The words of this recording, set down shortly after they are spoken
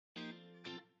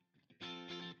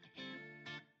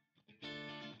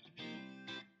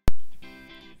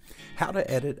How to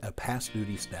edit a past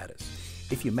duty status.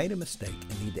 If you made a mistake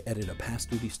and need to edit a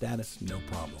past duty status, no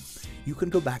problem. You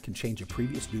can go back and change a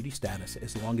previous duty status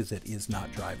as long as it is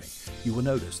not driving. You will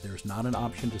notice there's not an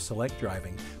option to select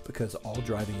driving because all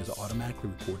driving is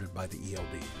automatically recorded by the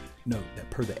ELD. Note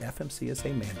that per the FMCSA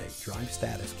mandate, drive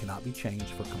status cannot be changed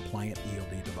for compliant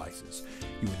ELD devices.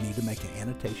 You would need to make an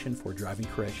annotation for driving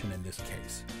correction in this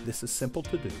case. This is simple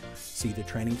to do. See the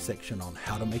training section on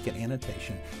how to make an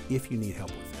annotation if you need help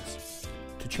with this.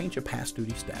 To change a past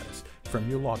duty status, from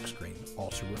your log screen,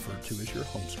 also referred to as your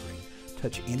home screen,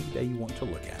 touch any day you want to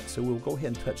look at. So we'll go ahead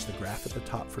and touch the graph at the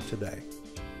top for today.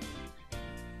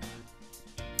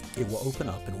 It will open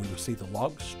up and we will see the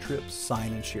logs, trips,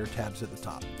 sign, and share tabs at the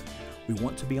top. We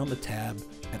want to be on the tab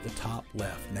at the top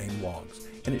left named logs,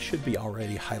 and it should be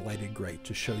already highlighted gray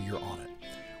to show you're on it.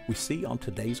 We see on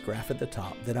today's graph at the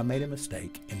top that I made a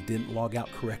mistake and didn't log out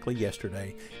correctly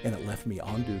yesterday, and it left me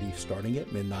on duty starting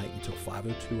at midnight until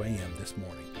 5:02 a.m. this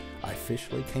morning. I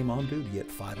officially came on duty at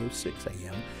 5:06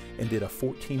 a.m. and did a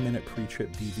 14-minute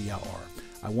pre-trip DVIR.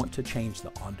 I want to change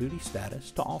the on-duty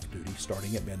status to off-duty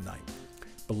starting at midnight.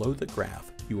 Below the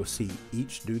graph, you will see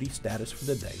each duty status for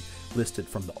the day listed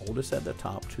from the oldest at the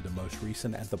top to the most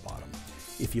recent at the bottom.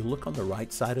 If you look on the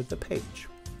right side of the page,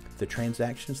 the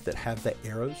transactions that have the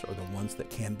arrows are the ones that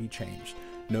can be changed.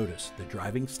 Notice the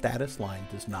driving status line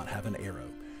does not have an arrow.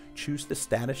 Choose the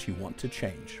status you want to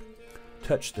change.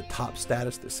 Touch the top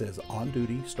status that says on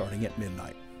duty starting at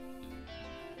midnight.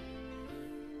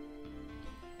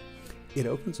 It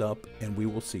opens up and we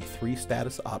will see 3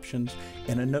 status options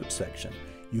and a note section.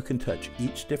 You can touch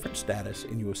each different status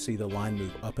and you will see the line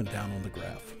move up and down on the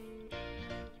graph.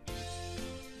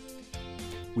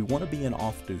 We want to be in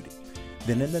off duty.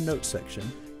 Then in the note section,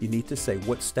 you need to say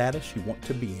what status you want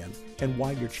to be in and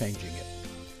why you're changing it.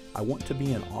 I want to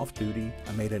be in off duty.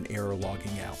 I made an error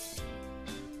logging out.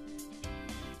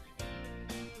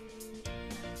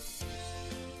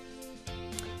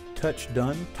 Touch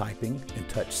done typing and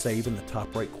touch save in the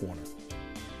top right corner.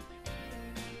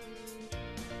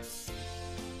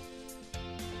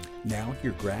 Now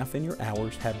your graph and your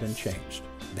hours have been changed.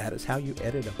 That is how you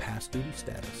edit a past duty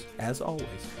status. As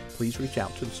always, please reach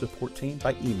out to the support team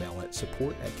by email at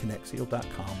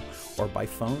support@connectseal.com or by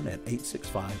phone at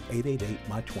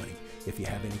 865-888-My20 if you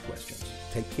have any questions.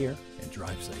 Take care and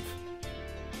drive safe.